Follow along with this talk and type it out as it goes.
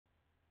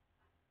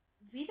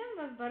Witam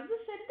Was bardzo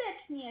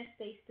serdecznie, z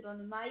tej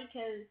strony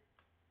Michael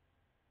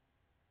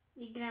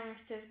i gramy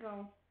w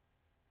CSGO.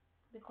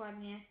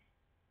 Dokładnie.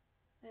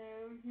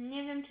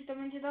 Nie wiem, czy to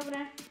będzie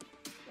dobre.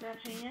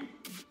 Raczej nie.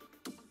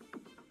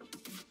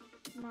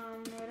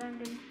 Mam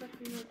rangę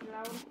niestety z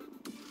laur.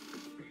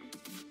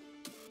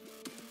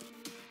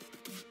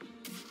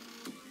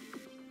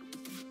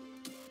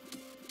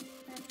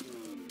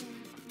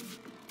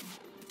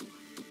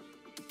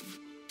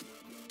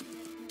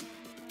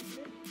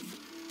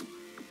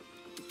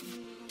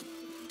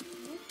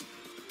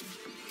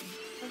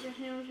 Chociaż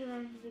nie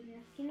używam zbytnio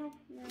skinów,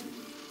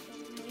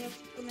 ja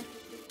wspomnę, że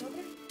to jest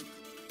dobre.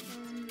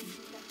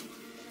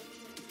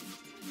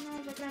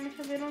 No, zagramy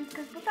sobie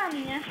rundkę z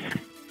botami, nie?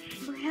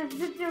 Bo ja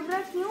zbytnio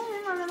grać nie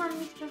umiem, ale mam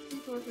mistrzostwo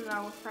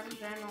tytułu,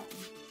 także no...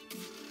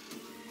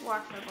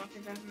 Łatwe boty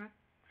wezmę.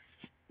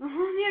 No,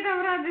 nie dam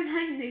rady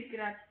na innych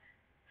grać.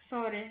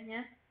 Sorry,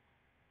 nie?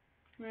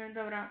 No,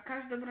 dobra,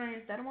 każda broń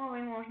jest darmowa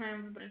i można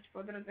ją wybrać po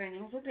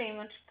odrodzeniu. Wygraj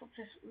mecz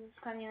poprzez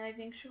uzyskanie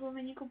największego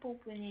wyniku po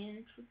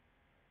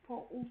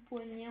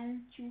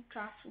upłynięciu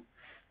czasu.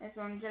 Z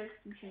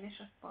angielskim się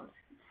miesza z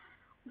polskim.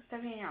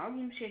 Ustawienia.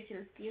 Ogień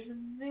przyjacielski jest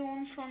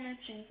wyłączone,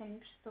 przenikanie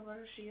przez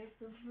towarzyszy jest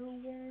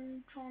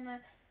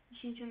wyłączone.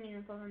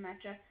 10-minutowe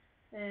mecze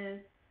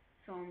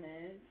są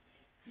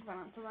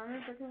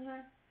gwarantowane,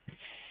 także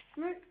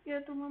no,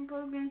 ja tu mam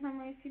podgląd na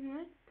moje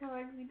filmy,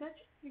 kawałek widać,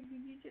 jak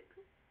widzicie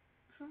tu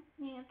są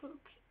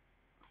miniaturki.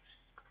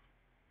 Wszystko.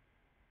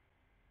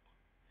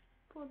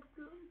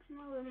 Podgląd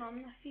mały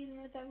mam na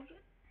filmy, także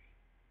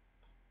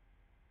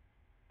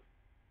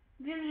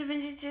wiem, że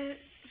będziecie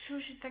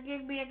słyszeć tak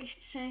jakby jakieś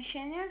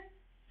trzęsienie.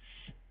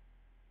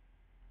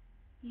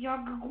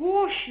 Jak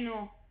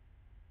głośno!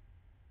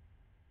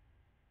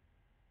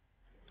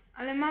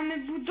 Ale mamy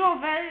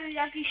budowę,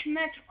 jakiś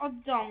metr od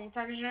domu,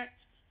 także...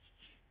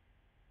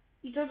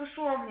 I to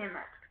dosłownie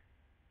metr.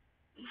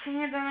 I się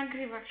nie da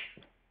nagrywać.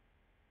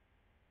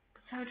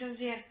 Cały czas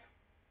wiercę.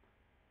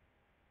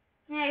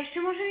 Nie,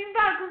 jeszcze może mi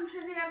balkon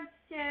przewijać,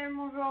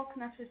 może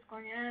okna,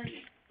 wszystko, nie?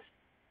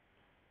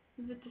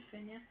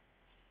 Wytyfy, nie?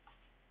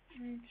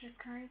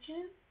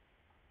 Czekajcie.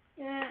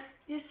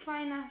 Jest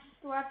fajna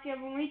sytuacja,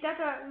 bo mój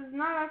tata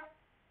znalazł...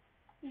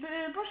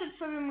 Poszedł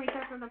sobie mój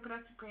tata do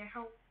pracy,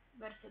 pojechał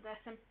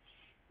Mercedesem.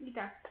 I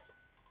tak.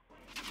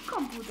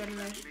 Komputer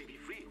leży.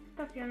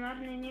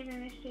 Stacjonarny, nie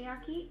wiem jeszcze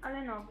jaki,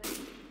 ale nowy.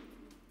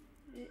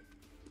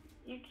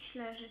 Jakiś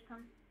leży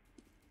tam.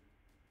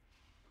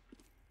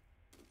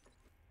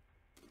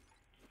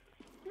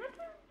 No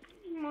to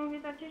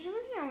mówię tacie, żeby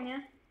wziął,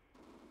 nie?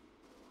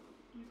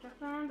 I tak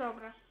to no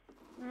dobra.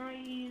 No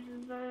i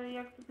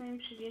jak to mi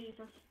przywiezie,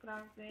 to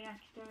sprawdzę,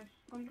 jaki to jest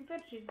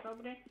komputer, czy jest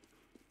dobry.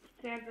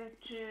 Stwierdzę,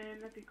 czy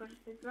lepiej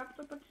korzystać z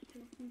laptopa, czy z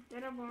tego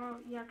komputera, bo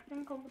jak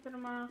ten komputer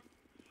ma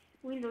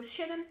Windows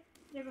 7,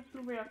 ja go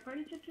spróbuję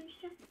odpalić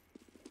oczywiście,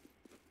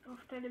 to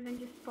wtedy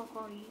będzie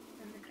spoko i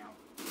będę grał.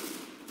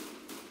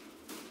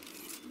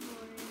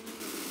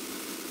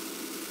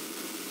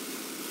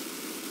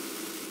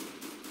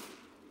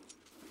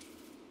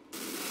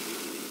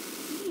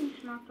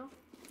 Nic ma to.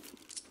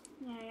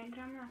 Nie, ja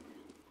gram na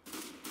tym.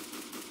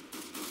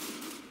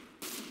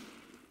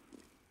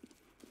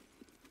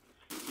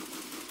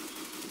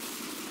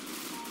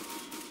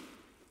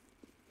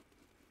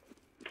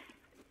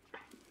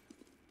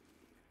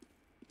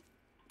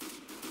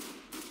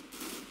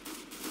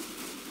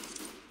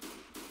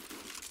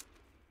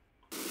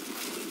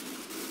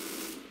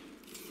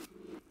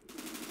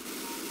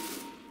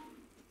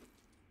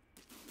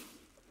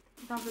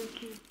 Double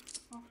kill.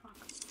 O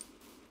fuck.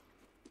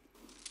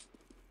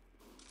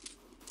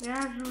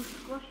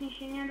 Jezus, głośniej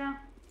się nie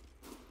da.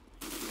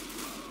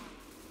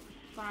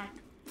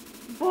 Fuck.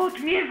 Bot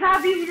mnie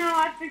zabił na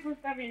łatwych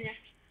ustawieniach.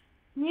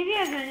 Nie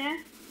wierzę,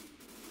 nie?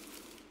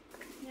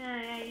 Nie,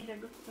 ja idę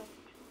go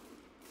stopić.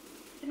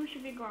 Tym się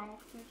biegłało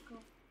w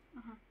CSGO.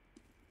 Aha.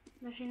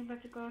 Da się chyba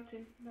tylko o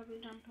tym double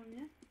jumpem,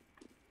 nie?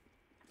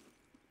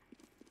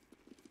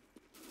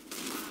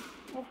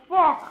 O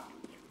fuck!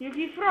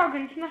 Jaki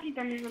frogent, na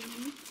hita mnie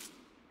zabili.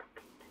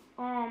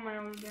 O,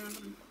 moja ulubiona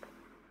broń.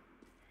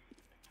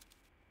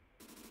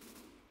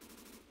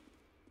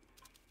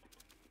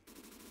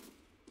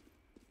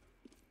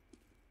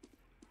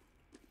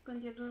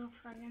 Będzie dużo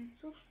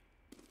fragmentów.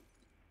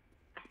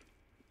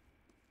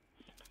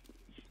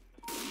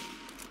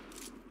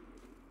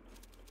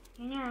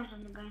 Ja nie mam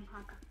żadnego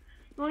gamehacka.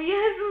 No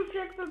Jezus,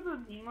 jak to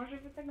cudni. Może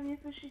wy tego nie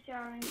słyszycie,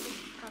 ale nie to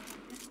przeszkadza,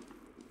 nie?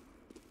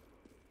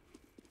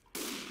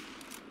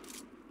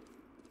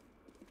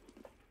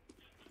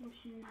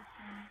 Musimy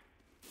sobie...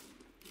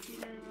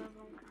 Jeden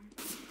nową kamerę.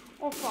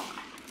 O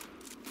fuck!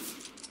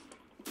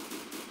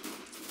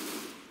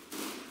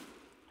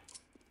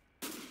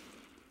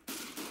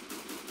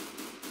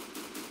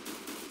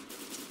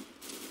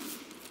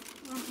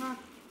 Aha,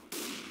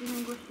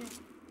 jeden goście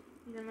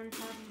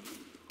elementarny.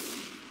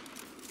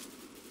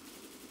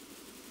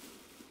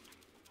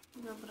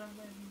 Dobra,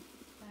 wezmę.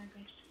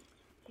 Tak, jeszcze.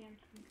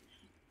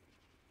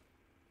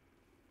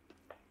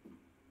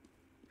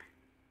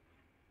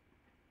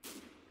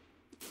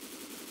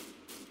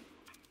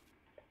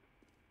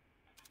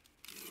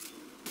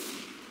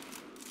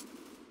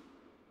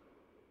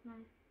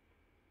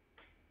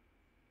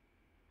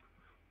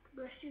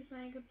 gości z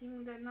mojego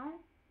teamu deną.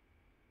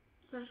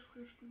 Zaraz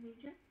ktoś tu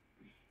wyjdzie.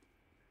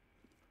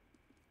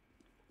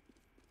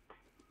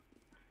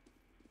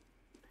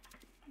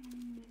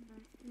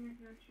 Nie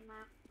znam się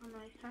na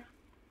analizach.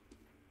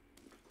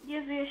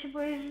 Jezu, ja się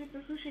boję, że wy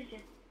to słyszycie.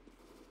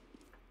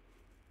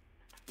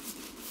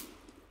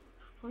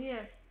 To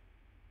jest.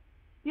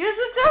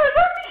 Jezu, cały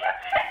dom mi się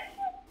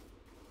trzęsie!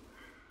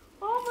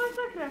 O,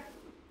 masakra!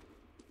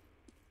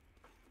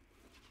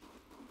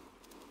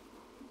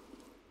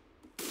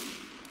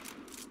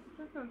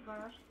 Co ty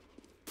odwalasz?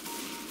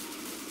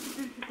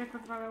 Ty tak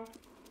odwalał.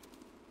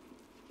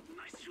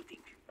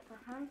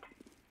 Aha.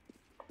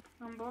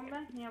 Mam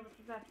bombę? Nie, bo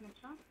to dać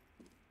miecza.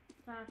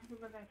 Tak, to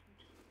chyba dać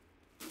miecza.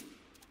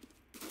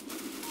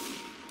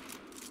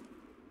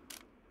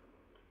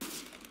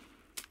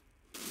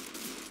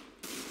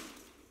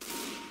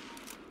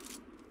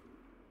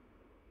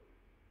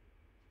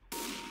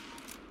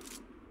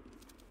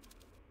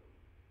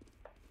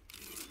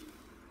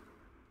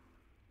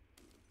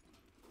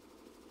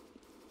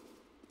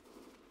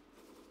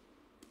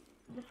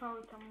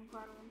 Default tam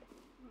uwarłem.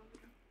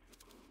 Dobra.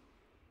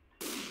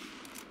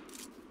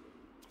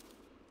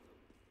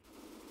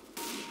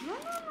 No.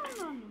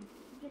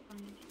 Gdzie pan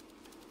jest?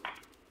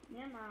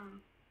 Nie ma.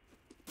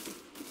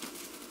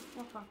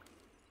 O fuck.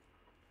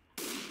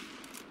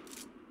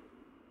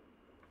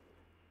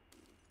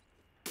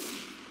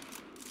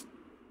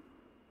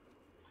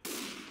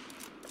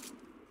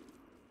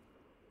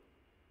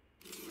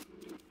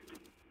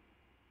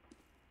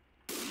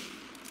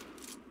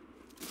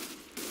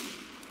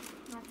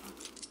 No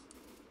fuck.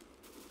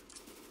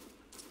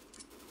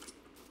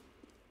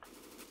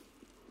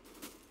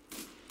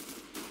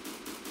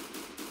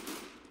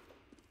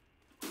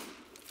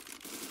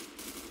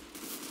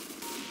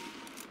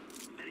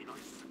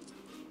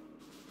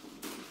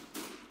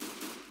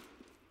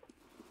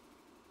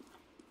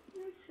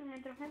 W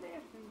sumie trochę to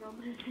jestem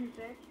dobry w tym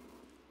rzecz.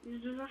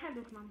 Już dużo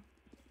headów mam.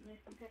 No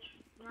jestem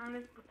pierwszy. No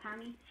ale z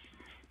botami.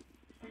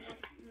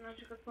 Na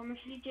przykład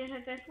pomyślicie,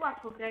 że to jest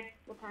łatwo grać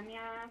z botami,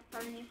 a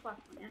wcale nie jest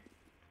łatwo, nie?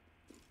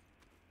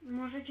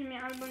 Możecie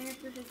mnie albo nie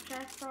słyszeć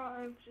przez to,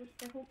 przez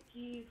te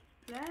chłopki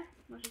w tle.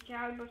 Możecie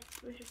albo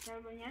słyszeć,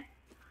 albo nie.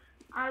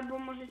 Albo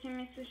możecie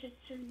mnie słyszeć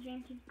przez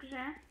dźwięki w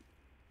grze.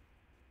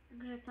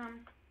 Także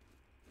tam...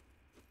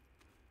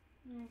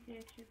 No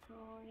wiecie,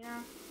 to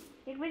ja...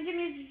 Jak będzie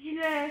mieć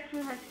źle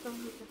słychać, to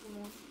wrzucę tu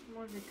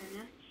muzykę,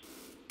 nie?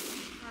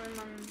 Ale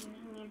mam nadzieję,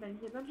 że nie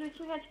będzie dobrze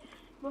słychać,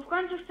 bo w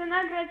końcu chcę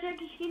nagrać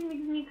jakiś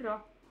filmik z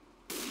mikro.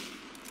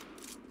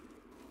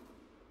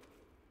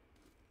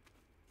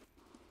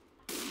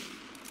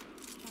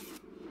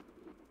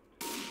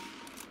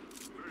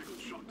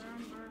 Dobra,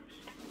 masz...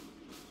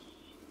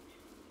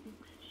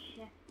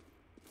 się.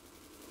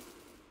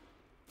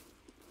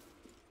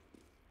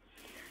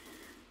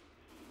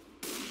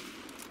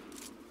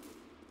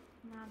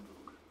 Na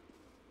bok.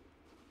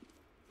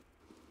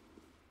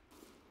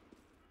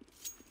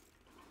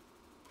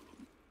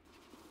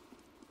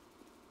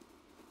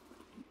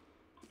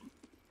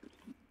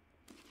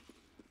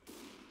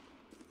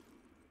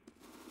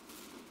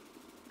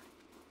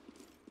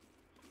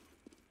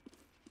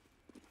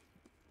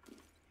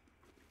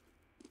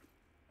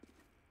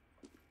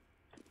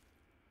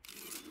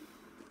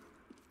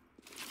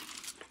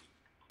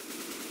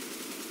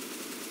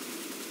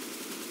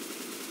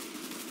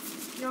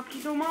 Jaki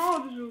to ma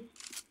odrzut?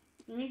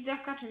 Ja nigdy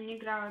w kaczym nie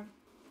grałem.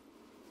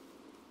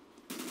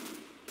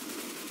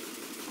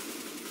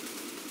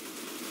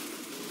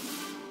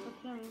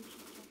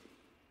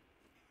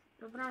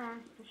 Dobra,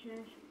 mam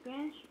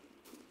 175.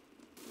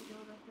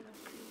 Dobra, teraz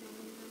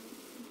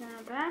idę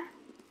na B.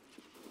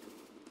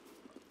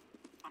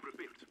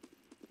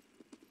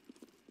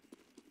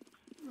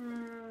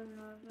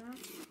 Dobra.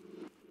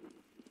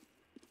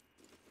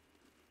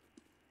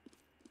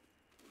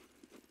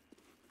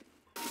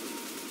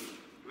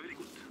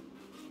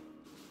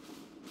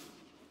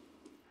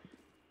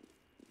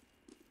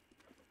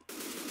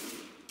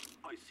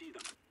 I see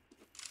them.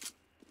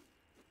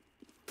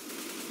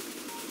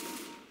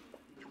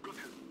 You got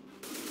him.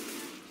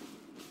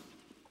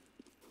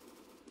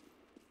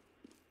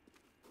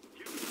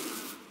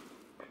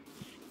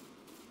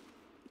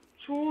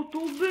 Co to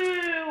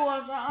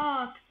była za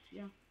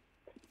akcja?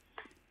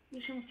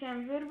 Już ją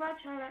chciałem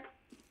wyrwać, ale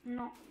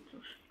no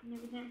cóż, nie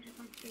wiedziałem, że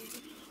tam chce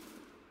iść.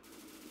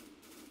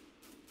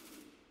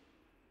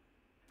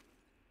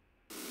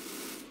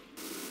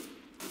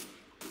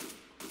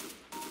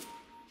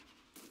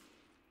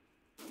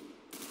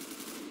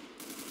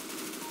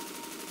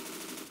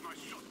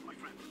 Nice shot, my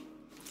friend.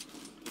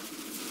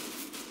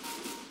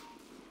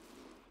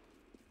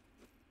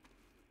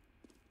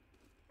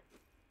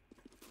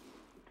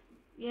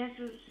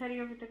 Jezu,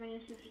 serio wy tego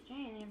nie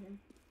słyszycie? Ja nie wiem.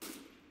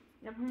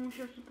 Ja bym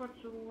musiał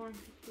supportu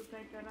włączyć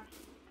tutaj teraz.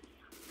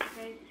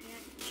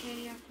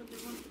 Czekajcie, ja sobie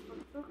włączę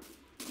podsłuch.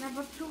 Na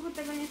podsłuchu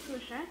tego nie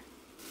słyszę.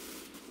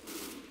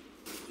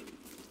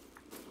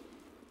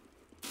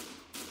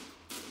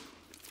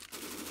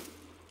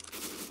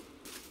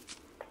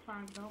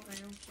 Fuck, dobra,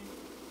 ja muszę...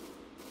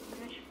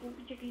 Muszę się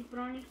kupić jakieś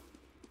broni.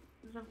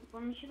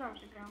 Bo mi się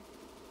dobrze grało.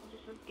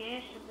 Chociaż od G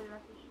jeszcze by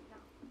lepiej się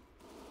grało.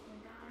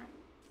 Ale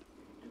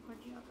tu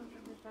chodzi o to,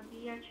 żeby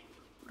zabijać,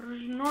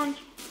 rżnąć,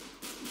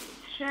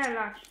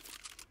 strzelać.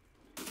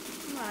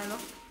 No elo.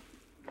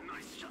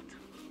 Nice shot.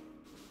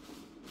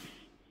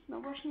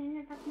 No właśnie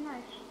nie taki nice,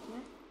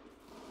 nie?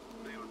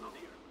 They are not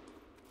here.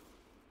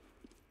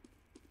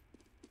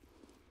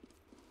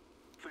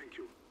 Thank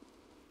you.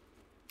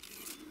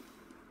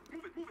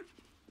 Move it, move it.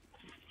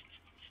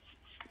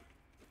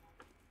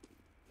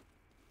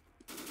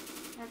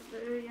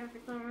 Ja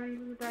tylko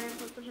zdaję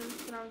po to, żeby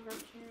sprawdzać,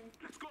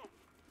 Let's go.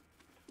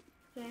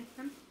 gdzie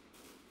jestem.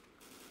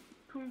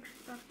 Punkt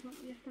startu,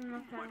 jestem na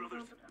ten,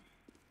 dobra.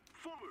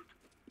 Forward.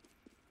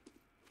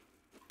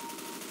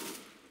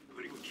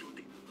 Very good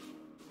shooting.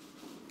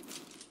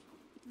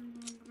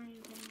 Dobra,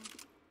 idziemy.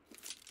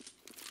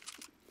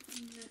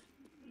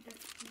 Idę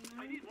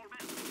I need more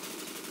men.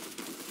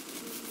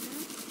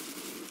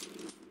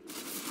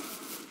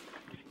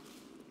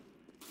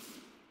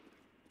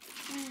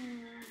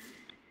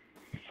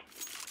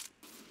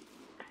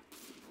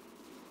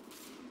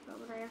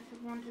 Dobra, ja sobie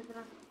włączę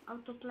teraz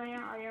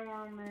autoplaya, a ja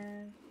mam,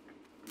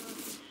 no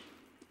cóż,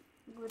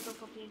 jakby to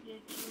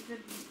powiedzieć,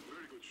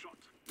 Very good shot.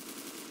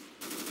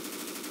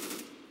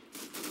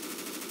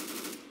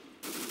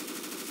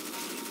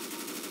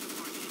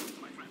 Nice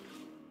shot, my friend.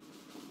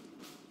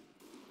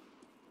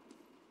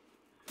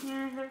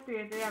 nie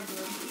żartuję, to ja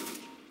byłem.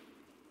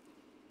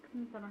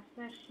 No teraz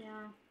też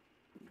ja.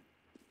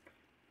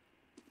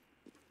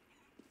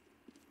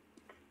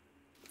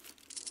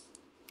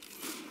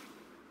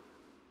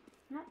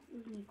 No,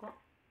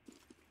 znikło.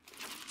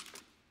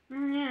 No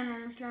nie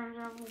no, myślałem,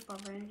 że AWP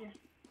będzie.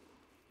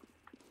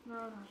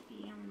 Dobra,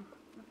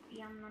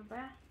 wbijam na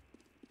B.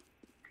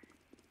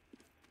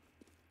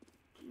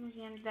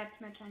 Mówiłem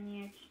deathmatch, a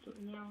nie jakiś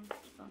turniej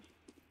czy coś.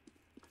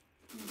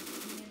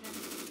 Nie wiem.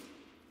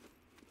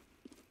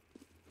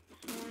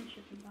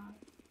 Słońce tu dalej.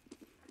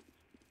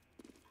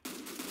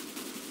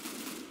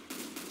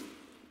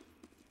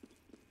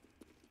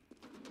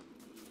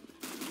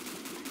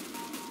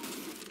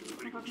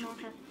 Chyba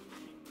może.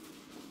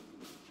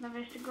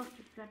 Dawaj jeszcze go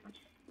chcę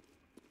sklepać.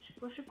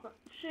 Szybko, szybko.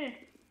 3,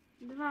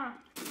 2.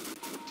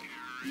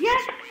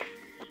 Jest!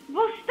 W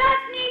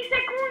ostatniej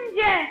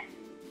sekundzie!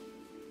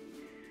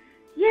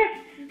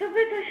 Jest!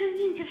 Zdobyto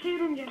osiągnięcie w tej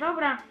rundzie,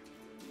 dobra.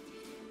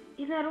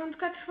 Jedna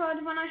rundka trwała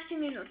 12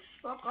 minut.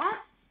 Spoko.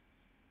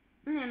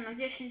 Nie no,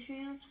 10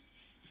 minut.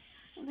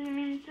 2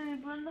 minuty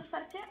byłem na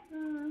starcie.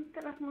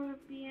 Teraz może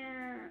piję...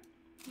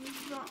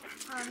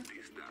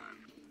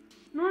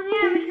 No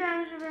nie,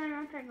 myślałem, że będę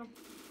miał tego.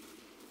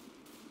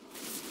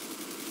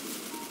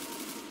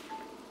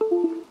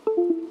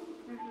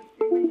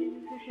 Będzie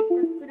słyszeć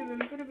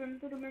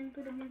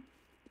turybem.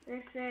 To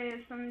jeszcze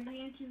są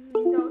zdjęcia z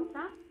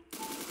Windowsa.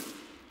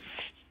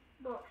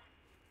 Bo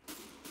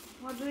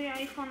ładuję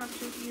iPhone'a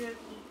przez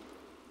USB.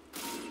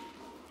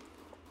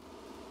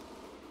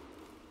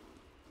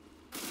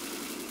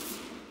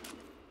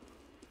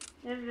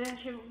 Ja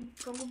się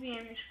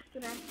pogubiłem już,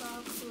 które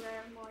to,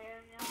 które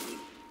moje, nie?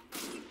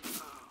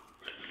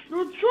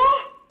 No co?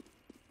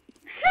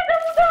 Czego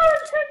mu dałem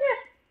przecież?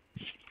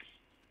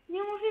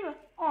 Niemożliwe.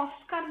 O,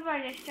 skarb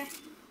 20.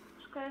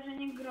 Szkoda, że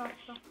nie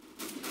grosso.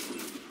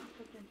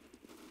 Co ty?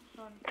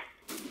 Sorry.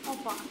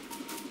 Opa.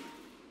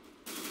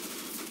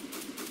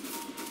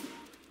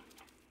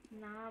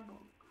 Na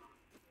bok.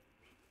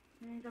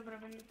 No dobra,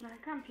 będę trochę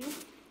kampił.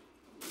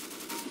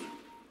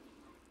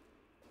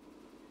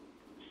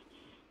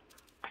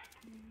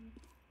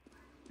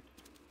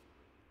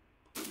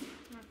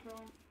 No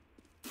to...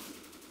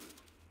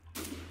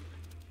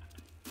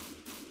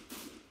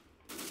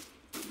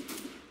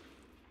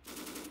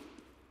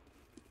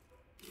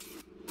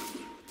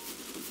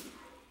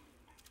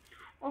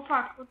 O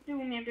fuck, od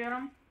tyłu mnie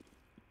biorą.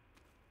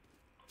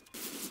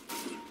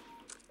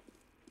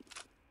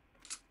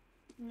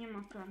 Nie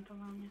ma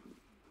plantowania.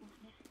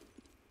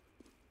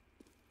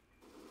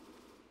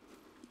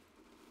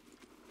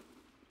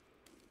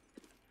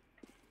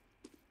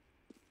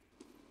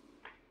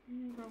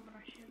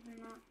 Dobra,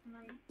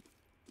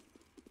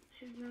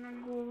 siedzę na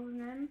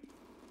głównym.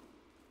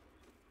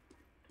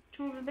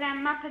 Czemu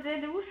wybrałem mapę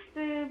Dedus?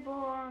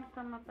 Bo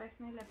ta mapa jest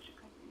najlepsza.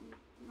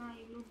 No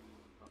i lubię.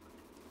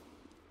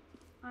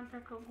 A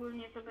tak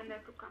ogólnie to będę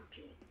tu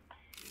kampił.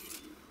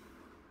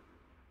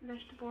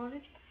 Dasz tu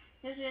położyć?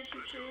 Jezu, ja się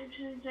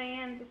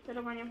przyzwyczaiłem do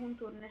sterowania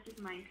hunturne z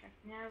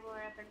Minecraft, nie? Bo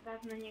ja tak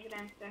dawno nie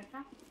grałem w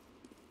CS-a.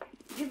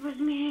 Chyba z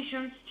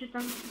miesiąc, czy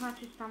tam 2,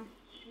 czy tam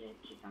 3,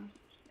 czy tam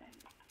 4.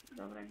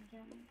 Dobra,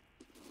 gdzie?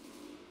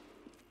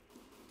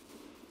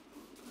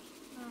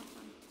 A,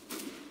 tam.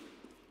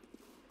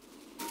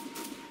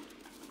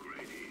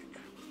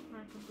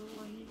 Ale to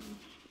było easy.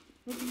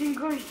 Jak ten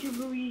gościu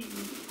był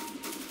easy.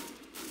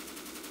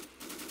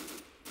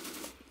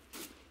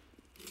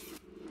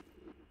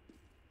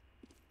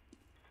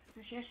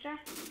 Coś jeszcze?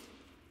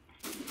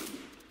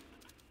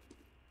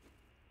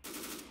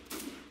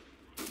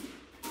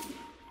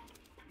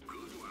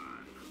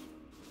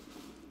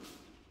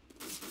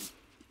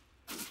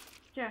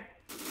 Gdzie?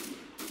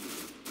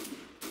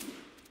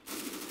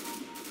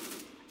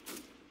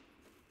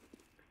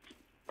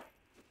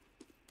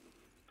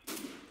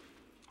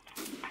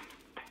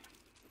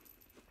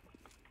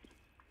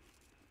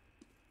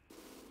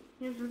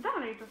 Jezu,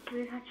 dalej to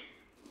słychać.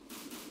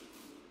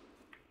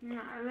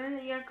 No,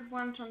 ale jak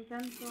włączam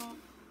ten,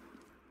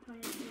 to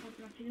nie słychać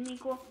na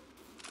filmiku.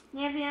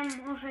 Nie wiem,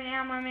 może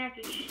ja mam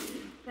jakieś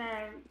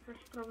coś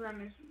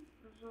problemy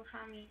z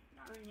uszami,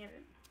 ale nie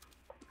wiem.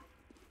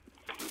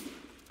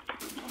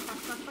 O,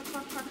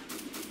 tak.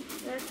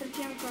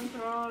 Straciłem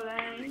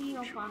kontrolę i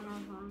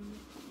opanowam.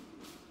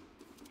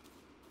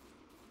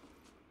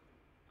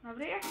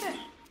 Dobry, jak chcesz.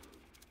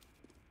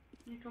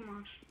 Nie tu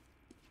masz.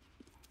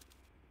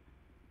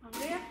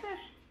 Dobry, jak chcesz.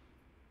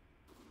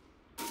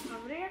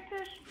 Dobry, jak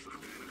chcesz.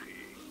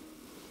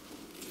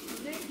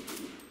 Dobry.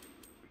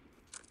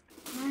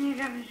 No nie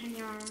gadaj, że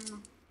nie mam, no.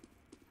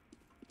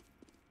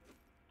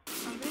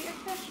 Dobry, jak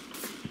chcesz.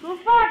 No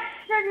fuck,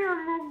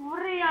 chciałbym mu w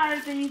ryja,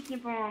 ale to nic nie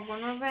pomogło.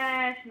 No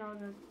weź, no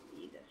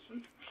idę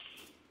stąd.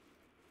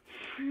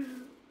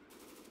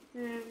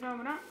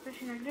 Dobra, to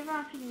się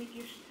nagrywa, filmik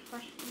już trwa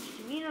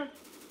 30 minut.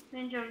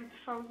 Będzie on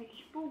trwał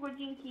jakieś pół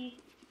godzinki.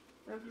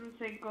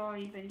 Wrzucę go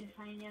i będzie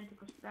fajnie,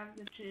 tylko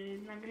sprawdzę, czy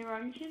nagrywa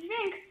mi się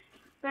dźwięk.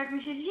 Bo jak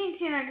mi się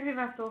dźwięk nie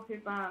nagrywa, to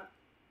chyba...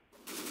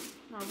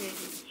 No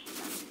wiecie, co się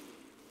stanie.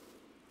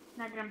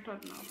 Nagram to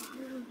od nowa.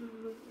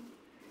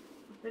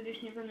 Wtedy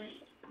już nie będę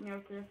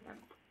miał tyle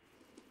fragów.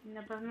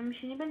 Na pewno mi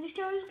się nie będzie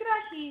chciało już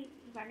grać i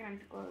zagram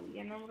tylko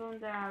jedną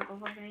rundę, albo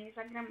w ogóle nie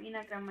zagram i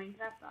nagram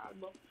Minecrafta,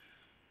 albo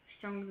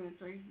ściągnę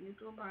coś z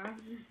YouTube'a,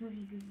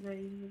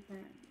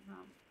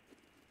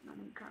 na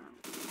mój kanał.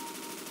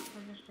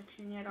 Chociaż tak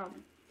się nie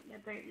robi.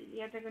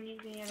 Ja tego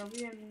nigdy nie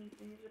robiłem i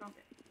nigdy nie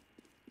zrobię.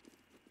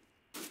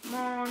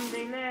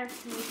 Monday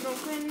left me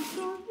broken,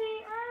 Tuesday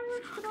I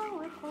will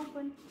throw it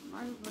open.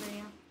 Masz w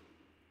ryja.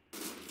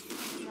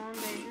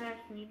 Monday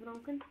left me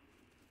broken.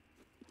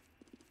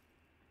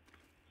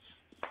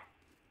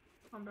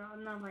 Dobra, od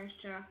nowa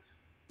jeszcze raz.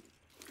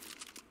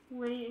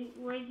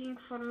 Waiting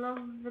for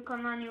love w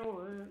wykonaniu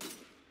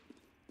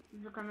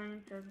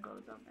CSGO,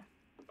 dobra.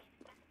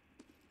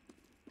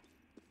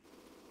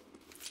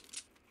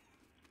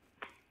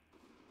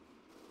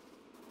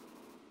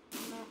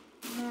 No,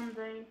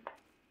 Monday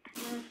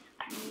left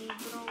me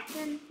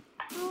broken,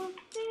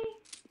 Tuesday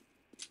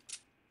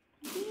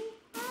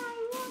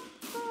I was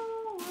so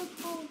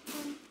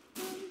open.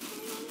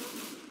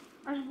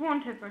 Aż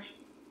włączę coś.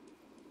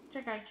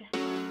 Czekajcie.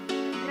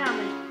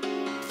 Gramy.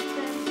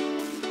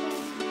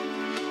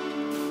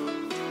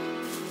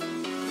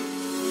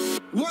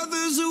 Well,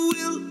 there's a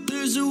will,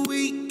 there's a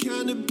way,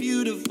 kinda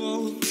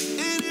beautiful.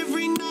 And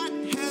every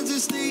night has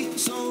its day,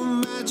 so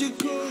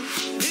magical.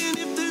 And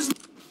if there's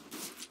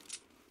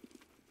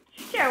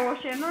Ścięło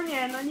się, no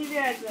nie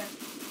wierzę.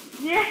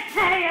 Nie,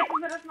 ja to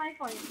zaraz na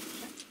iPhone'ie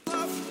piszę.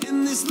 love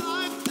in this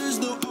life, there's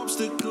no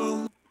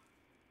obstacle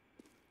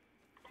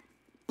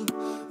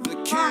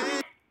that can't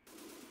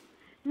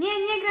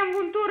Nie gram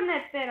w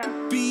turnet teraz.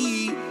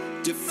 be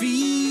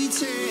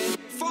defeated.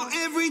 For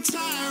every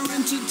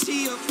tyrant to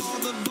tear for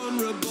the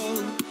vulnerable.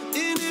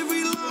 In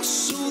every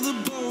loss, all the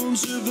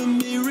bones of a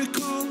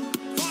miracle.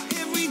 For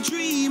every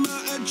dreamer,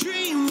 a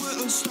dream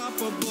we're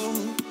unstoppable.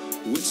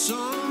 With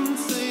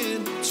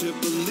something to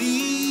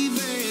believe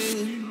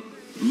in.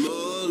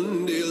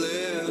 Monday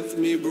left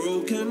me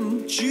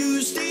broken.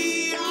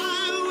 Tuesday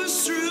I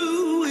was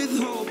through with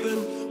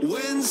hoping.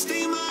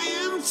 Wednesday my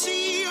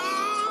empty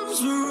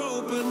arms were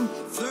open.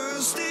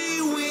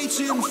 Thursday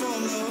waiting for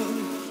love.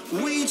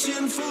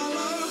 Waiting for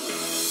love.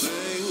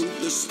 Thank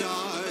the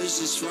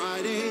stars it's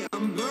Friday.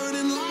 I'm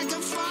burning like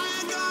a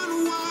fire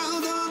gone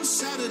wild on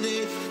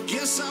Saturday.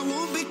 Guess I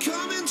won't be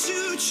coming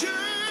to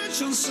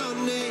church on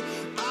Sunday.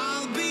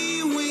 I'll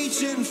be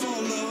waiting for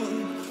love.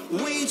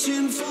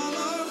 Waiting for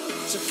love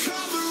to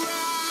come around.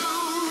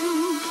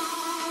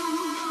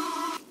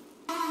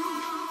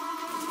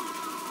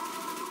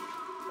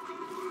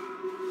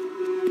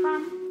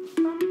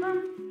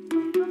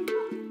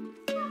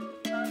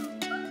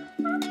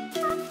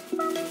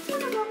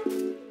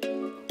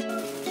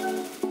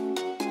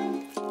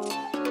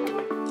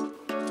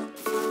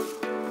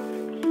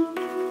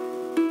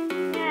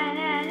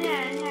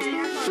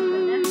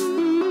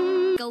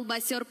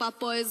 Колбасер по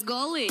пояс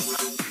голый.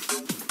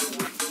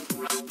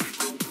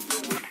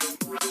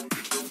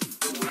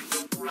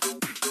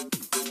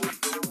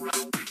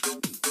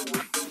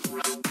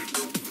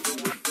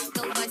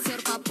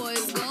 Колбасер по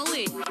пояс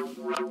голый.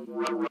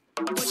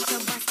 Бочка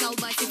бас,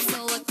 колбасик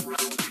солод.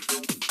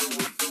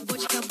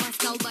 Бочка бас,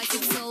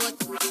 колбасик солод.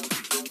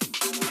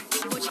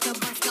 Бочка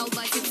бас,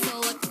 колбасик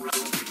солод.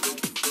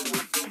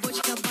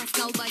 Бочка бас,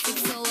 колбасик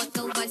солод.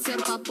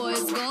 Колбасер по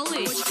пояс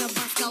голый. Бочка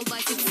бас,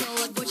 колбасик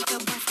солод. Бочка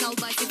бас,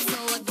 колбасик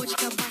солод.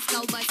 Бочка бас,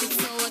 колбасик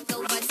солод.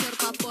 Колбасер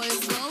по пояс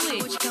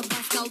голый. Бочка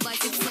бас,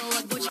 колбасик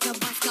солод. Бочка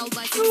бас,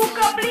 колбасик солод.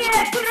 Сука,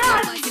 блядь,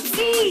 раз,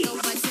 и!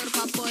 Колбасер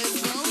по пояс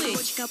голый.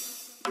 Бочка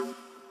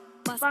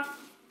бас.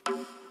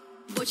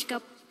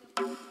 Бочка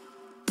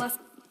бас.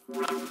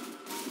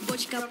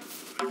 Бочка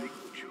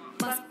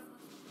бас.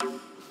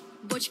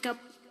 Бочка.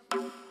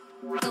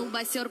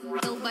 Колбасер,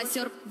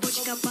 колбасер,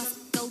 бочка бас.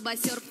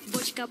 Колбасер,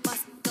 бочка бас.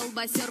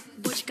 колбасер,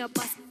 бочка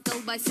пас,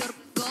 колбасер,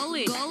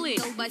 голый, голый,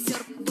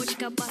 колбасер,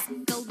 бочка пас,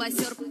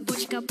 колбасер,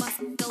 бочка пас,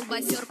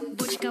 колбасер,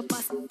 бочка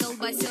пас,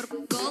 колбасер,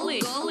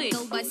 голый, голый,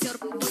 колбасер,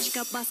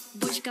 бочка пас,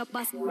 бочка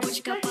пас,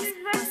 бочка пас,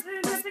 бочка пас,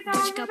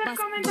 бочка пас,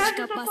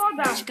 бочка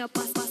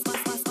пас, пас,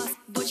 пас, пас, пас,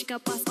 бочка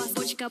пас, пас,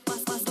 бочка пас,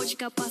 пас,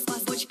 бочка пас,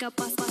 пас, бочка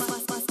пас, пас,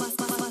 пас, пас, пас,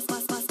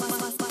 пас, пас,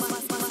 пас, пас,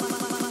 пас,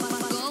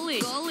 пас,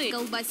 голый, голый,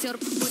 колбасер,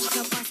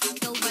 бочка пас,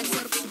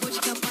 колбасер,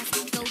 бочка пас,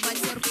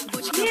 колбасер,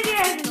 бочка Nie пас,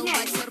 wierzę,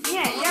 колбасер,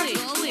 nie, голый,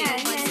 голый,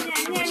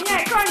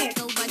 nie, koniec.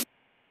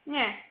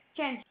 Nie,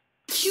 cięć.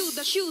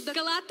 Чудо, чудо,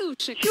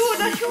 колотушек.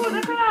 Siuda,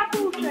 siuda,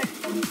 klatuszek.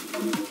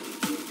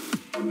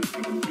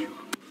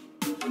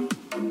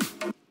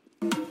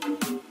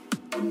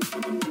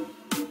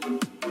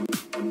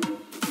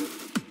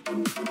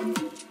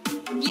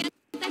 Я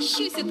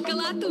тащусь от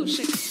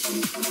колотушек.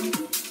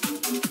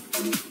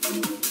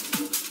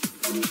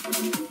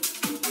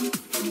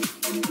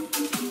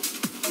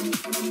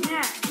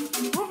 Nie,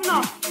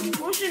 gówno,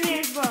 uszy mnie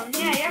już bolą.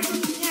 Nie, ja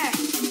nie.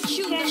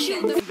 Чудо,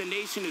 Cięcie. чудо. The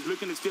nation is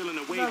looking to steal an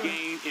away Dobra.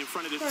 game in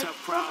front of this To- tough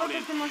to crowd potem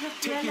and ty możesz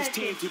take his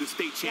team lecieć. to the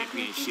state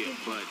championship.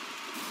 But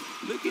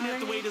looking Ale at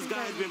the way nie this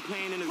guy's tutaj. been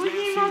playing in his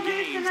Później last few może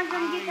jeszcze games,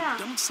 nagram GTA. I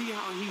don't see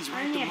how he's Ale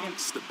ranked nie wiem.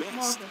 amongst the best.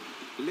 Może.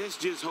 Let's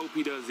just hope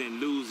he doesn't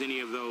lose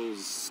any of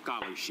those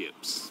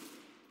scholarships.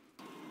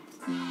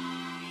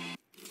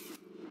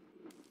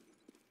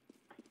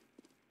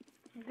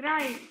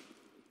 Graj.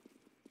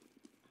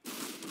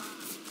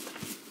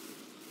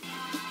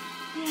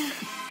 Nie.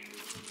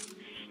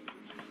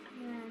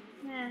 Nie,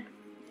 nie.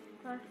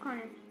 To jest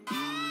koniec.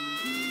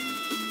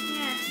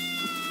 Nie.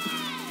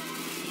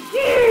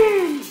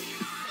 Nie!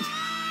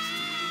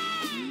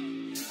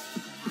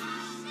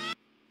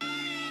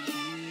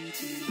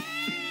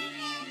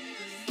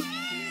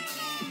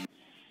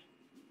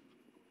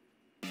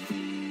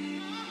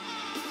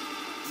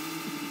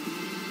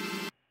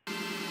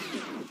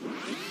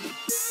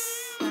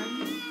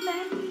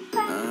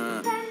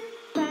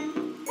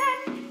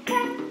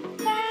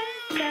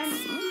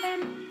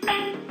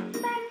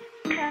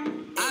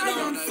 I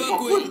don't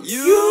fuck with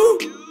you.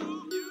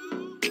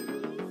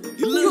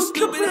 You little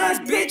stupid ass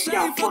bitch,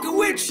 I ain't fucking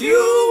with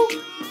you.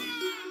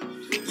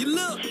 You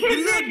look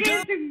dumb.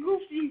 Jesteś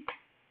głupi.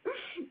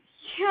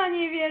 Ja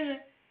nie wierzę.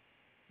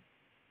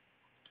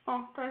 O,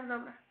 to jest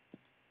dobre.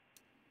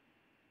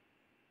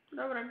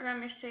 Dobra,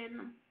 gram jeszcze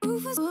jedną.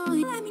 Rufus boy,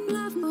 let me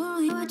love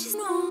boy, what you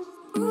know.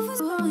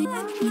 Rufus boy,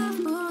 let me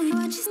love boy,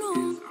 what you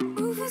know.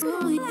 Rufus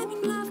boy, let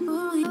me love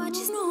boy, what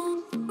you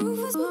know.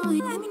 Rufus boy,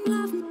 let me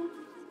love.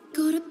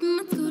 Caught up in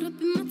my